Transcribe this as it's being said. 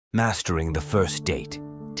Mastering the First Date,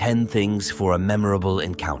 10 Things for a Memorable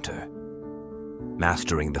Encounter.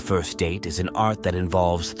 Mastering the first date is an art that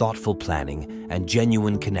involves thoughtful planning and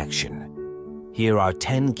genuine connection. Here are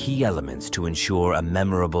 10 key elements to ensure a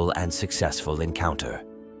memorable and successful encounter.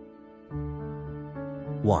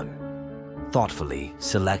 1. Thoughtfully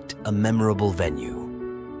select a memorable venue.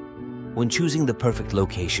 When choosing the perfect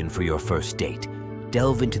location for your first date,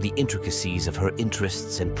 delve into the intricacies of her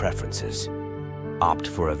interests and preferences. Opt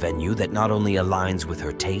for a venue that not only aligns with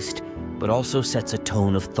her taste, but also sets a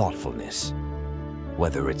tone of thoughtfulness.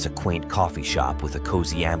 Whether it's a quaint coffee shop with a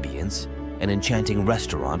cozy ambience, an enchanting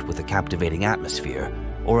restaurant with a captivating atmosphere,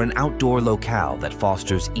 or an outdoor locale that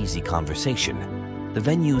fosters easy conversation, the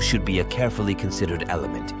venue should be a carefully considered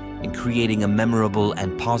element in creating a memorable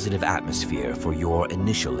and positive atmosphere for your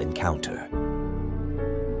initial encounter.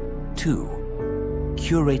 2.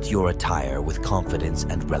 Curate your attire with confidence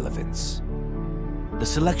and relevance. The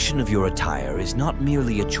selection of your attire is not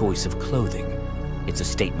merely a choice of clothing, it's a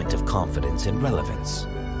statement of confidence and relevance.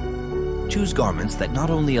 Choose garments that not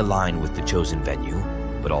only align with the chosen venue,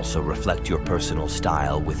 but also reflect your personal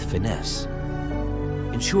style with finesse.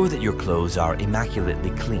 Ensure that your clothes are immaculately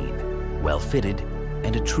clean, well-fitted,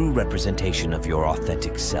 and a true representation of your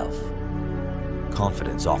authentic self.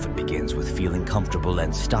 Confidence often begins with feeling comfortable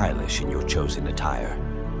and stylish in your chosen attire.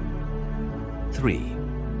 3.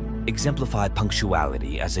 Exemplify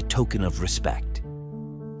punctuality as a token of respect.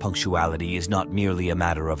 Punctuality is not merely a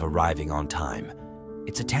matter of arriving on time.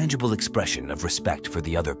 It's a tangible expression of respect for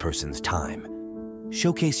the other person's time.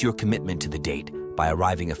 Showcase your commitment to the date by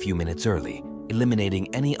arriving a few minutes early,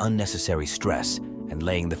 eliminating any unnecessary stress and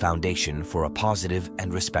laying the foundation for a positive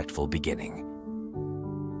and respectful beginning.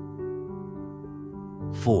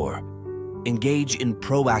 4. Engage in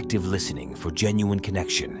proactive listening for genuine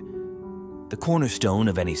connection. The cornerstone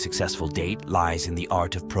of any successful date lies in the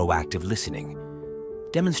art of proactive listening.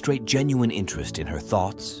 Demonstrate genuine interest in her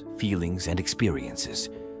thoughts, feelings, and experiences.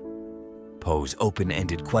 Pose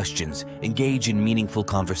open-ended questions, engage in meaningful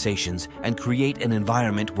conversations, and create an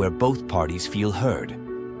environment where both parties feel heard.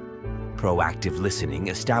 Proactive listening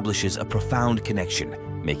establishes a profound connection,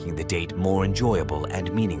 making the date more enjoyable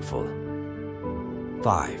and meaningful.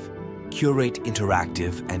 5. Curate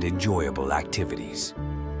interactive and enjoyable activities.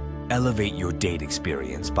 Elevate your date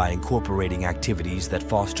experience by incorporating activities that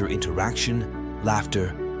foster interaction,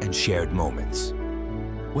 laughter, and shared moments.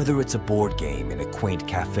 Whether it's a board game in a quaint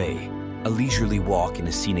cafe, a leisurely walk in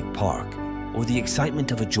a scenic park, or the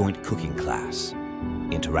excitement of a joint cooking class,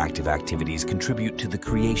 interactive activities contribute to the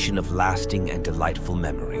creation of lasting and delightful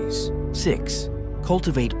memories. 6.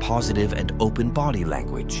 Cultivate positive and open body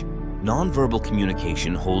language. Nonverbal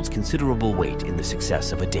communication holds considerable weight in the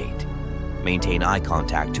success of a date. Maintain eye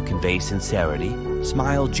contact to convey sincerity,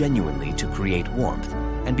 smile genuinely to create warmth,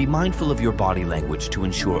 and be mindful of your body language to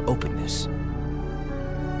ensure openness.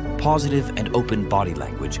 Positive and open body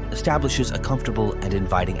language establishes a comfortable and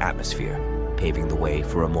inviting atmosphere, paving the way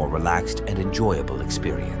for a more relaxed and enjoyable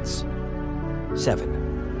experience.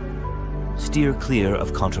 7. Steer clear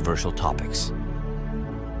of controversial topics.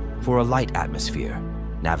 For a light atmosphere,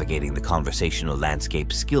 navigating the conversational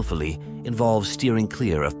landscape skillfully involves steering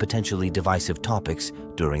clear of potentially divisive topics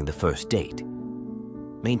during the first date.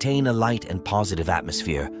 Maintain a light and positive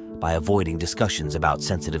atmosphere by avoiding discussions about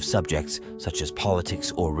sensitive subjects such as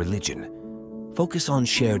politics or religion. Focus on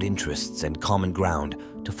shared interests and common ground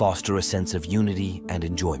to foster a sense of unity and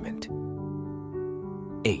enjoyment.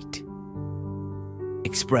 8.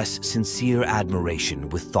 Express sincere admiration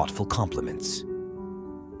with thoughtful compliments.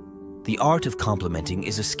 The art of complimenting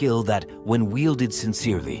is a skill that, when wielded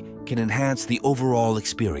sincerely, can enhance the overall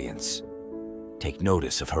experience. Take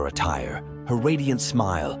notice of her attire, her radiant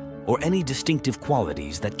smile, or any distinctive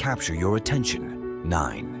qualities that capture your attention.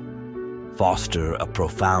 9. Foster a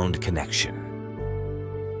profound connection.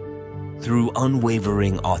 Through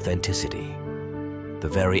unwavering authenticity. The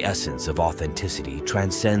very essence of authenticity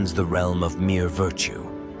transcends the realm of mere virtue.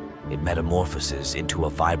 It metamorphoses into a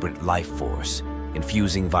vibrant life force,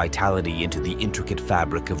 infusing vitality into the intricate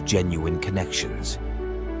fabric of genuine connections.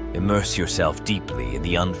 Immerse yourself deeply in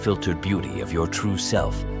the unfiltered beauty of your true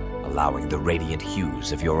self, allowing the radiant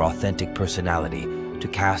hues of your authentic personality to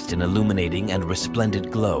cast an illuminating and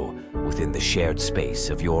resplendent glow within the shared space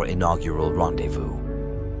of your inaugural rendezvous.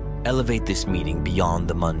 Elevate this meeting beyond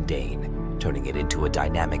the mundane, turning it into a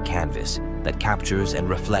dynamic canvas that captures and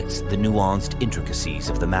reflects the nuanced intricacies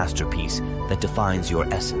of the masterpiece that defines your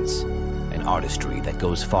essence, an artistry that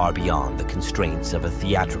goes far beyond the constraints of a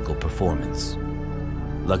theatrical performance.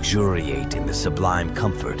 Luxuriate in the sublime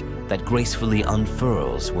comfort that gracefully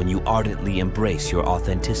unfurls when you ardently embrace your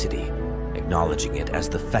authenticity, acknowledging it as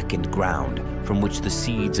the fecund ground from which the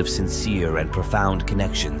seeds of sincere and profound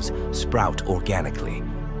connections sprout organically,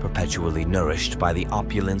 perpetually nourished by the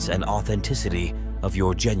opulence and authenticity of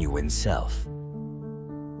your genuine self.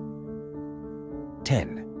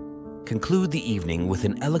 10. Conclude the evening with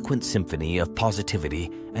an eloquent symphony of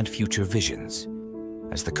positivity and future visions.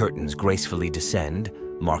 As the curtains gracefully descend,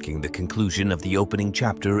 marking the conclusion of the opening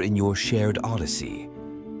chapter in your shared odyssey,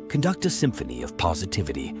 conduct a symphony of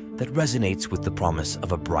positivity that resonates with the promise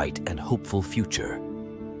of a bright and hopeful future.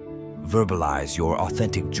 Verbalize your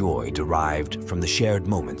authentic joy derived from the shared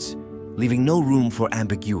moments, leaving no room for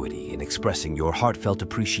ambiguity in expressing your heartfelt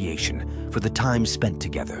appreciation for the time spent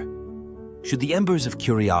together. Should the embers of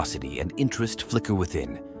curiosity and interest flicker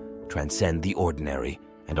within, transcend the ordinary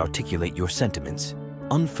and articulate your sentiments,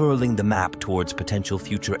 unfurling the map towards potential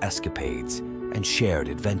future escapades and shared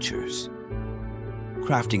adventures.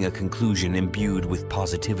 Crafting a conclusion imbued with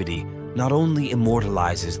positivity not only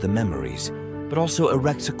immortalizes the memories, but also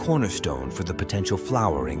erects a cornerstone for the potential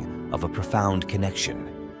flowering of a profound connection.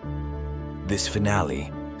 This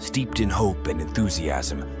finale, steeped in hope and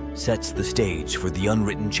enthusiasm, sets the stage for the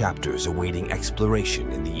unwritten chapters awaiting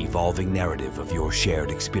exploration in the evolving narrative of your shared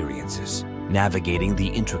experiences. Navigating the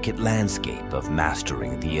intricate landscape of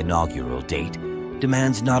mastering the inaugural date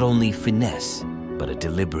demands not only finesse, but a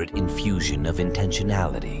deliberate infusion of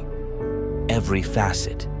intentionality. Every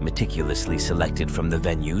facet, meticulously selected from the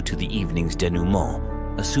venue to the evening's denouement,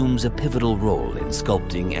 assumes a pivotal role in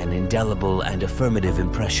sculpting an indelible and affirmative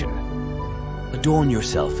impression. Adorn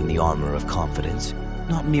yourself in the armor of confidence,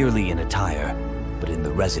 not merely in attire, but in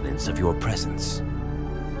the resonance of your presence.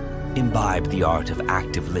 Imbibe the art of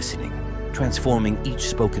active listening, transforming each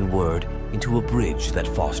spoken word into a bridge that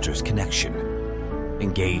fosters connection.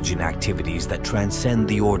 Engage in activities that transcend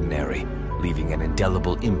the ordinary, leaving an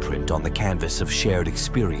indelible imprint on the canvas of shared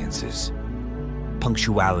experiences.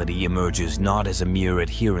 Punctuality emerges not as a mere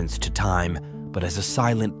adherence to time, but as a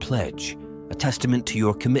silent pledge, a testament to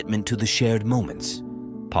your commitment to the shared moments.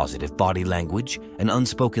 Positive body language, an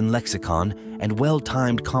unspoken lexicon, and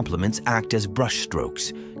well-timed compliments act as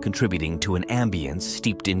brushstrokes, contributing to an ambience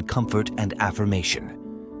steeped in comfort and affirmation.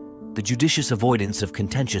 The judicious avoidance of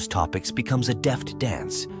contentious topics becomes a deft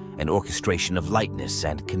dance, an orchestration of lightness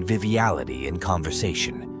and conviviality in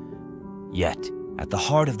conversation. Yet, at the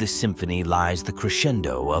heart of this symphony lies the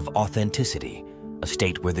crescendo of authenticity, a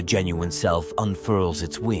state where the genuine self unfurls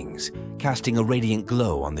its wings, casting a radiant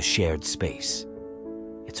glow on the shared space.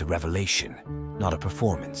 It's a revelation, not a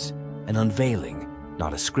performance, an unveiling,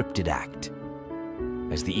 not a scripted act.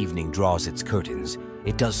 As the evening draws its curtains,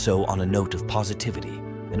 it does so on a note of positivity,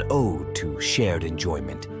 an ode to shared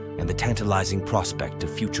enjoyment and the tantalizing prospect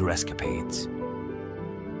of future escapades.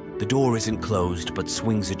 The door isn't closed but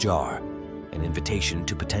swings ajar, an invitation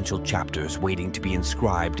to potential chapters waiting to be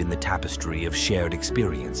inscribed in the tapestry of shared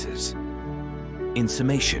experiences. In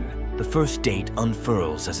summation, the first date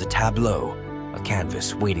unfurls as a tableau, a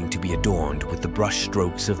canvas waiting to be adorned with the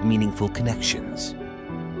brushstrokes of meaningful connections.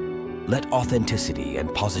 Let authenticity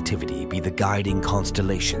and positivity be the guiding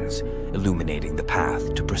constellations, illuminating the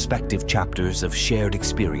path to prospective chapters of shared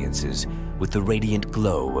experiences with the radiant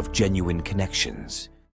glow of genuine connections.